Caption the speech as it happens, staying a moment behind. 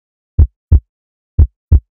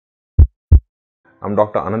I'm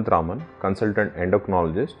Dr. Anantharaman, consultant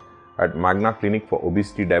endocrinologist at Magna Clinic for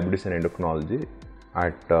Obesity, Diabetes and Endocrinology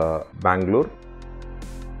at Bangalore.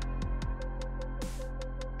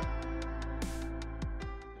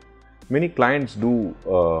 Many clients do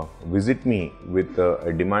visit me with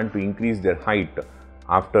a demand to increase their height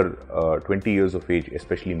after 20 years of age,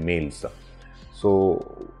 especially males.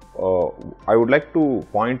 So, I would like to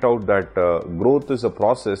point out that growth is a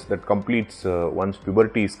process that completes once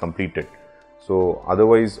puberty is completed. So,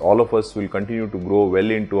 otherwise all of us will continue to grow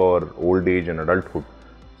well into our old age and adulthood.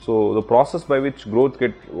 So, the process by which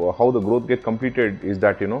how the growth get completed is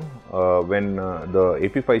that when the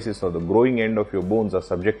epiphysis or the growing end of your bones are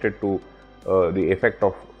subjected to the effect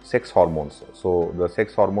of sex hormones. So, the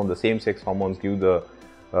same sex hormones give the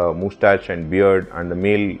moustache and beard and the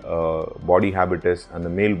male body habitus and the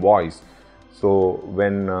male voice. So,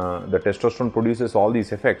 when the testosterone produces all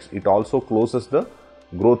these effects, it also closes the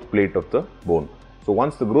growth plate of the bone. So,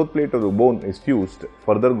 once the growth plate of the bone is fused,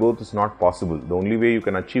 further growth is not possible. The only way you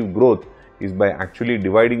can achieve growth is by actually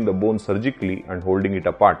dividing the bone surgically and holding it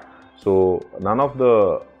apart. So, none of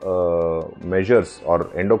the measures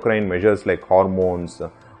or endocrine measures like hormones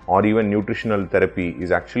or even nutritional therapy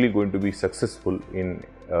is actually going to be successful in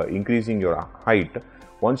increasing your height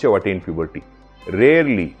once you have attained puberty.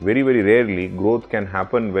 Rarely, very rarely, growth can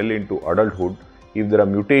happen well into adulthood if there are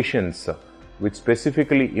mutations which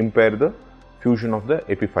specifically impair the fusion of the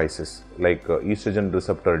epiphysis, like estrogen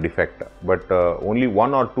receptor defect. But only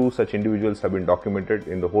 1 or 2 such individuals have been documented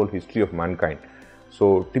in the whole history of mankind.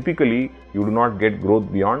 So, typically, you do not get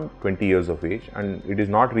growth beyond 20 years of age, and it is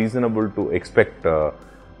not reasonable to expect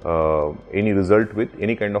any result with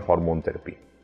any kind of hormone therapy.